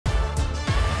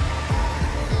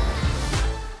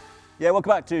Yeah,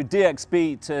 welcome back to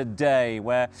DXB Today,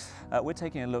 where we're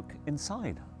taking a look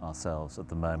inside ourselves at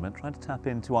the moment, trying to tap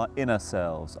into our inner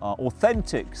selves, our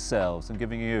authentic selves, and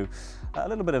giving you a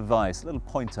little bit of advice, a little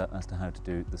pointer as to how to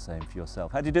do the same for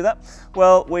yourself. How do you do that?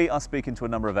 Well, we are speaking to a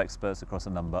number of experts across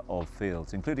a number of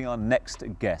fields, including our next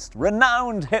guest,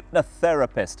 renowned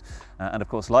hypnotherapist, and of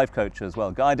course life coach as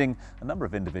well, guiding a number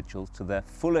of individuals to their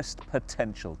fullest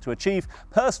potential to achieve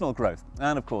personal growth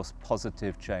and of course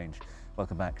positive change.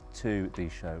 Welcome back to the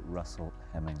show, Russell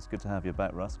Hemmings. Good to have you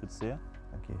back, Russ. Good to see you.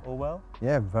 Thank you. All well?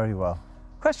 Yeah, very well.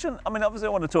 Question, I mean, obviously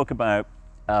I want to talk about,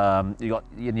 you got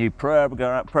your new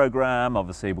program,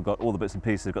 obviously we've got all the bits and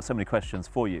pieces, we've got so many questions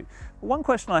for you. But one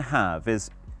question I have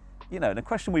is, you know, the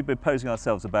question we've been posing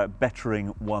ourselves about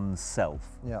bettering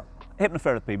oneself. Yeah.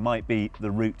 Hypnotherapy might be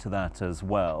the route to that as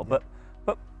well, but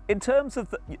in terms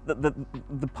of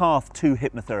the path to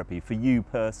hypnotherapy for you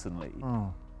personally,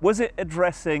 was it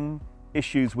addressing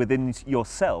issues within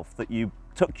yourself that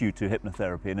took you to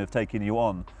hypnotherapy and have taken you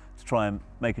on to try and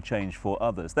make a change for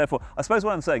others? Therefore, I suppose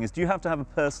what I'm saying is, do you have to have a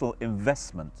personal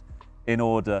investment in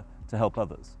order to help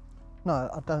others? No,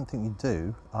 I don't think you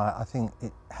do. I think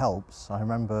it helps. I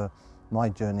remember my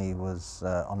journey was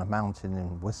on a mountain in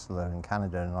Whistler in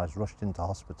Canada, and I was rushed into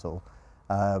hospital.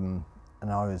 And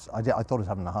I thought I was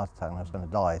having a heart attack and I was going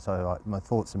to die. So my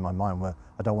thoughts in my mind were,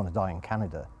 I don't want to die in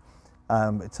Canada.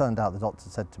 It turned out the doctor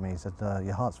said to me, he said,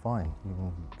 your heart's fine, you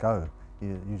can go.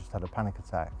 You just had a panic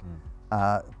attack.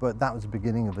 But that was the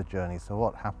beginning of the journey. So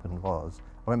what happened was,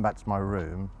 I went back to my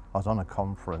room, I was on a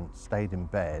conference, stayed in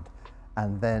bed,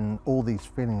 and then all these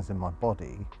feelings in my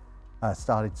body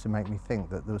started to make me think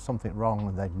that there was something wrong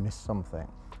and they'd missed something.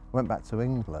 I went back to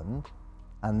England,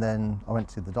 and then I went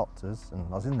to the doctors, and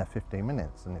I was in there 15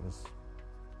 minutes, and it was,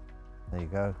 there you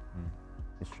go,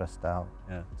 you're stressed out,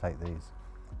 take these.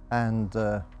 And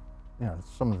you know,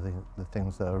 some of the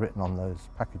things that are written on those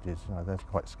packages, you know, they're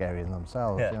quite scary in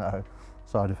themselves, you know,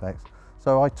 side effects.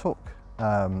 So I took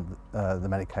the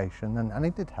medication, and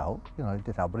it did help, you know, it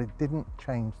did help, but it didn't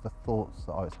change the thoughts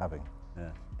that I was having.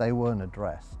 They weren't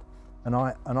addressed. And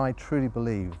I truly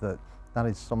believe that that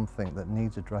is something that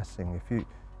needs addressing.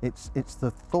 It's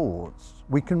the thoughts.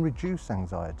 We can reduce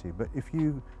anxiety, but if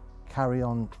you carry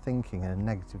on thinking in a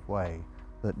negative way,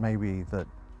 that maybe that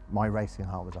my racing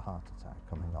heart was a heart attack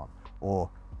coming on, or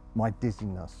my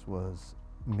dizziness was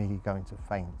me going to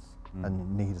faint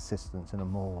and need assistance in a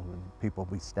mall and people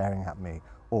will be staring at me,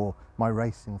 or my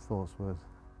racing thoughts was,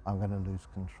 I'm going to lose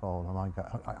control. And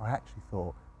I actually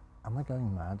thought, am I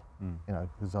going mad? You know,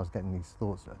 because I was getting these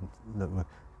thoughts that were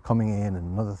coming in,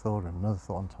 and another thought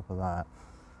on top of that.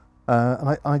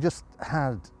 And I just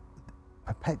had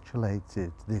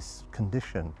perpetuated this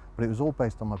condition, but it was all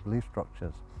based on my belief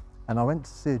structures. And I went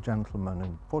to see a gentleman,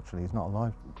 and fortunately he's not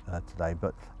alive today,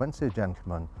 but I went to see a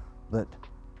gentleman that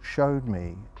showed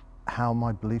me how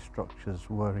my belief structures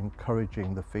were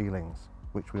encouraging the feelings,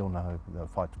 which we all know, the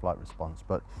fight-to-flight response.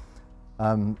 But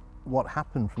what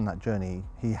happened from that journey,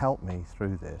 he helped me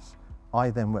through this. I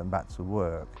then went back to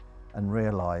work and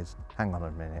realised, hang on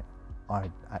a minute,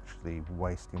 I'm actually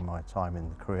wasting my time in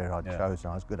the career I'd chosen.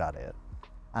 I was good at it.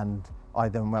 And I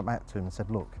then went back to him and said,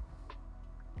 look,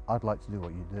 I'd like to do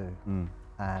what you do.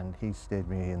 And he steered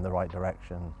me in the right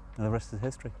direction. And the rest is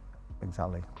history.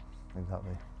 Exactly,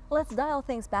 exactly. Let's dial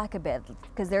things back a bit,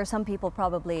 because there are some people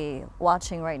probably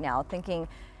watching right now thinking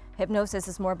hypnosis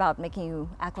is more about making you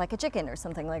act like a chicken or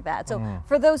something like that. So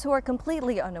for those who are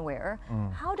completely unaware,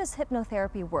 how does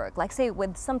hypnotherapy work? Like say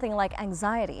with something like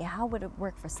anxiety, how would it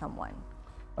work for someone?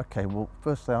 Okay, well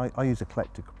firstly I use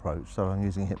eclectic approach, so I'm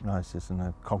using hypnosis and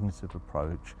a cognitive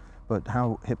approach. But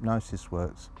how hypnosis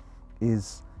works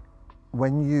is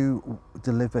when you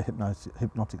deliver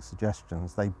hypnotic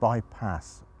suggestions, they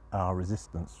bypass our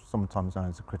resistance, sometimes known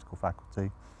as a critical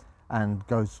faculty, and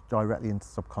goes directly into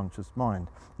subconscious mind.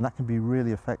 And that can be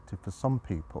really effective for some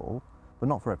people, but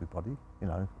not for everybody. You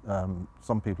know,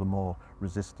 some people are more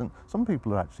resistant. Some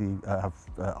people actually have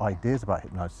ideas about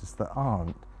hypnosis that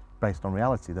aren't based on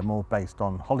reality. They're more based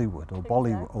on Hollywood or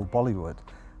Bollywood.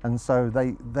 And so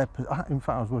in fact,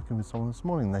 I was working with someone this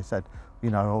morning. They said,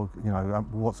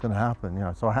 what's going to happen? You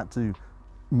know, so I had to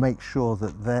make sure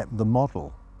that the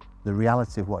model, the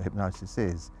reality of what hypnosis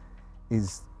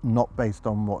is not based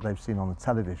on what they've seen on the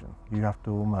television. You have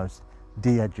to almost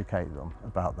de-educate them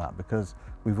about that, because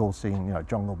we've all seen, you know,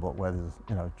 Jungle Book, where there's,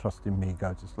 you know, trust in me,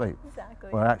 go to sleep. Exactly.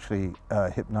 Well, actually,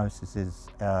 hypnosis is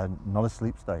not a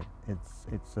sleep state.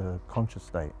 It's a conscious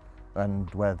state,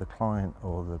 and where the client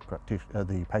or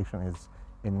the patient is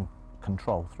in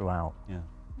control throughout.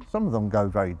 Some of them go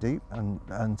very deep,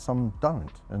 and some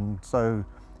don't, and so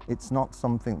it's not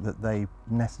something that they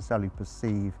necessarily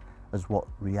perceive as what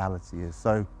reality is.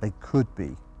 So they could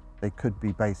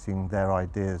be basing their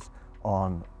ideas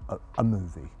on a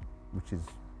movie, which is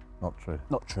not true.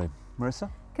 Not true. Marissa?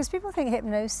 Because people think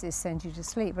hypnosis sends you to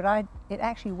sleep, but it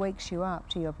actually wakes you up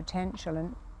to your potential.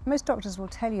 And most doctors will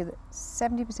tell you that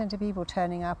 70% of people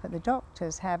turning up at the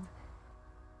doctors have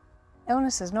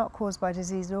illnesses not caused by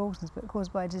diseased organs, but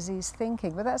caused by diseased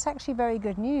thinking. But that's actually very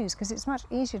good news, because it's much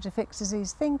easier to fix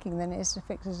diseased thinking than it is to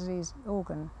fix a diseased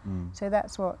organ. So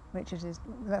that's what Richard is,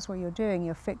 that's what you're doing,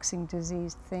 you're fixing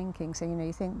diseased thinking. So, you know,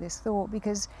 you think this thought,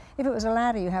 because if it was a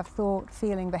ladder, you have thought,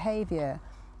 feeling, behaviour.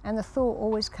 And the thought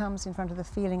always comes in front of the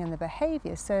feeling and the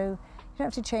behaviour. So you don't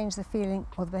have to change the feeling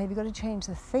or the behaviour, you've got to change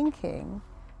the thinking.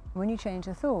 When you change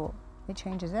the thought, it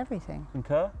changes everything.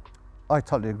 Concur? I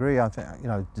totally agree. I think, you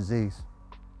know, disease,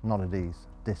 not a disease,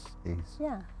 dis-ease.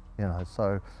 Yeah. You know,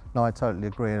 so, no, I totally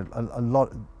agree. There's a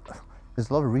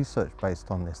lot of research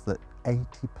based on this, that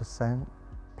 80%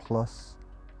 plus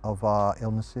of our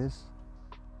illnesses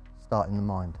start in the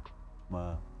mind.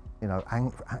 Wow. You know,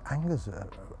 anger's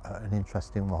an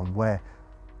interesting one, where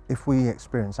if we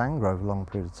experience anger over a long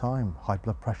period of time, high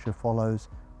blood pressure follows,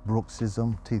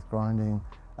 bruxism, teeth grinding,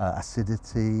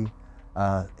 acidity,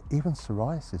 even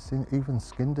psoriasis, even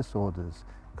skin disorders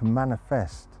can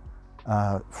manifest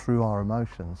through our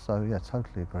emotions. So yeah,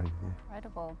 totally agree with you.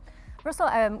 Incredible.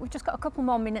 Russell, we've just got a couple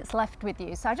more minutes left with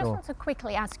you, so I just want to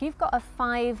quickly ask, you've got a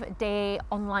 5-day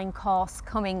online course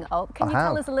coming up. Can you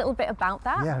tell us a little bit about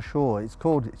that? Yeah, sure. It's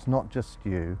called It's Not Just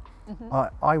You.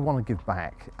 I want to give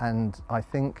back, and I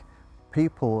think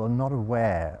people are not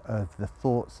aware of the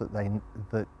thoughts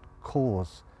that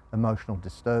cause emotional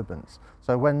disturbance.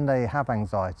 So when they have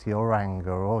anxiety or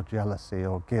anger or jealousy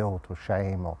or guilt or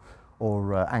shame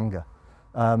or anger,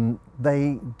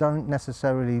 they don't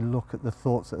necessarily look at the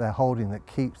thoughts that they're holding that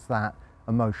keeps that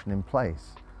emotion in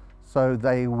place. So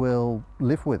they will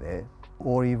live with it,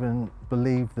 or even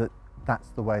believe that that's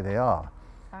the way they are.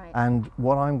 Right. And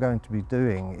what I'm going to be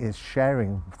doing is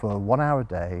sharing for 1 hour a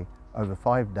day over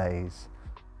 5 days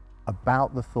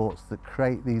about the thoughts that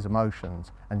create these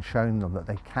emotions, and showing them that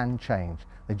they can change.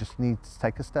 They just need to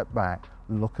take a step back,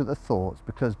 look at the thoughts,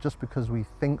 because just because we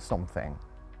think something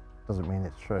doesn't mean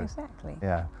it's true. Exactly.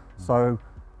 Yeah. So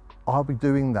I'll be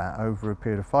doing that over a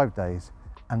period of 5 days,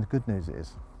 and the good news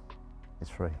is it's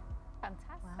free.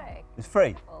 Fantastic. Wow. It's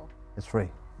free. It's free.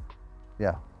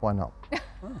 Yeah, why not?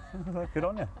 Good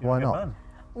on you. Why not?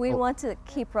 We want to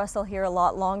keep Russell here a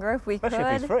lot longer if we Especially could.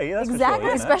 if it's free, that's for exactly,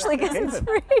 sure, especially because it's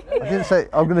free. I didn't say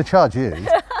I'm going to charge you.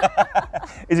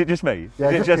 Is it just me? Yeah,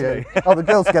 Is it just you. me? Oh, the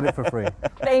girls get it for free.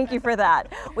 Thank you for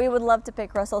that. We would love to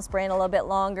pick Russell's brain a little bit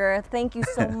longer. Thank you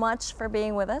so much for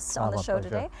being with us on the my show pleasure.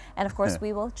 today. And of course,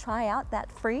 we will try out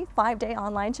that free 5-day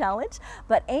online challenge.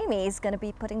 But Amy's going to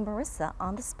be putting Marissa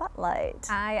on the spotlight.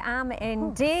 I am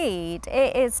indeed.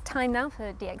 It is time now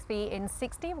for DXB in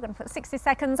 60. We're going to put 60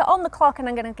 seconds on the clock, and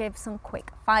I'm going to give some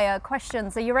quick fire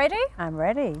questions. Are you ready? I'm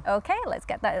ready. Okay, let's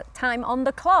get that time on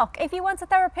the clock. If you weren't a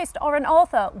therapist or an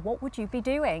author, what would you be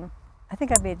doing? I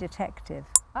think I'd be a detective.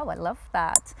 Oh, I love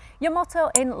that. Your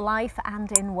motto in life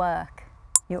and in work?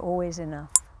 You're always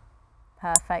enough.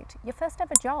 Perfect. Your first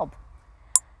ever job?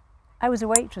 I was a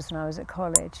waitress when I was at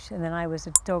college, and then I was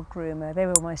a dog groomer. They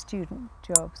were all my student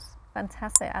jobs.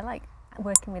 Fantastic. I like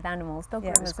working with animals. Dog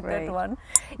Yeah, it groomer's was a great. good one.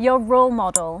 Your role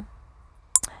model?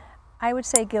 I would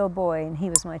say Gil Boyne. He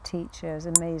was my teacher, he was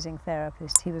an amazing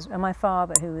therapist. He was, and my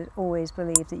father, who always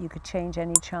believed that you could change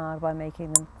any child by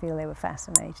making them feel they were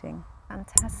fascinating.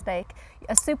 Fantastic.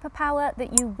 A superpower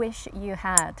that you wish you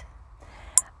had?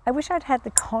 I wish I'd had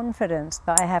the confidence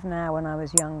that I have now when I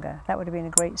was younger. That would have been a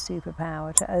great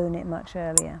superpower, to own it much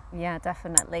earlier. Yeah,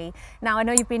 definitely. Now, I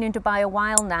know you've been in Dubai a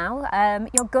while now.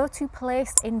 Your go-to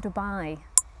place in Dubai?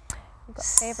 You've got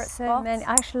favourite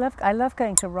spots? I love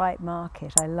going to Wright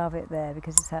Market. I love it there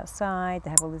because it's outside. They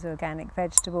have all these organic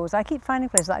vegetables. I keep finding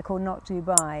places that I call Not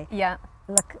Dubai. Yeah.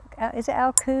 Look, is it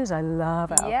Al Quoz? I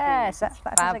love Al Quoz. Yes, That's it's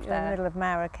like fab in the there. middle of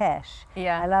Marrakesh.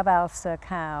 Yeah. I love Al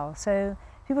Serkal. So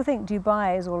people think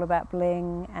Dubai is all about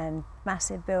bling and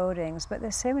massive buildings, but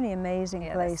there's so many amazing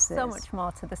Yeah, places. there's so much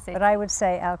more to the city. But I would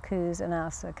say Al Quoz and Al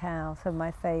Serkal are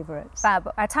my favourites. Fab.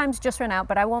 Our time's just run out,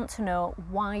 but I want to know,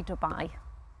 why Dubai?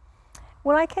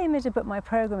 Well, I came here to put my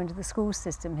programme into the school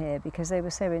system here because they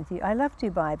were so enthused. I love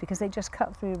Dubai because they just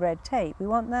cut through red tape. We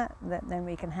want that, then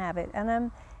we can have it. And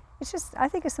it's just, I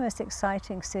think it's the most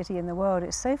exciting city in the world.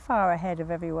 It's so far ahead of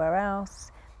everywhere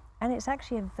else. And it's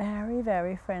actually a very,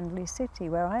 very friendly city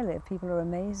where I live. People are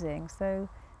amazing. So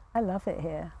I love it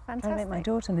here. I'm trying to make my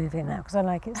daughter move here now because I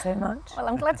like it so much. Well,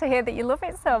 I'm glad to hear that you love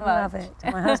it so much. I love it.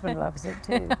 My husband loves it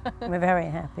too. We're very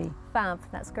happy. Fab.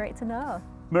 That's great to know.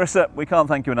 Marissa, we can't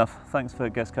thank you enough. Thanks for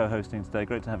guest co-hosting today.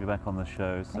 Great to have you back on the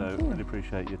show. So Thank you. really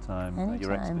appreciate your time,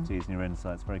 your expertise and your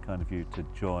insights. Very kind of you to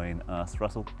join us.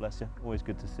 Russell, bless you. Always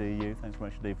good to see you. Thanks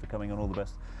very much indeed for coming on. All the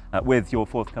best with your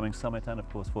forthcoming summit and of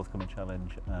course forthcoming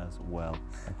challenge as well.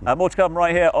 More to come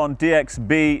right here on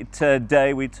DXB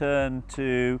today. We turn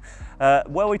to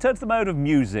the mode of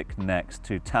music next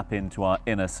to tap into our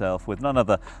inner self with none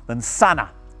other than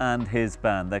Sana and his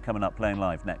band. They're coming up playing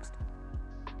live next.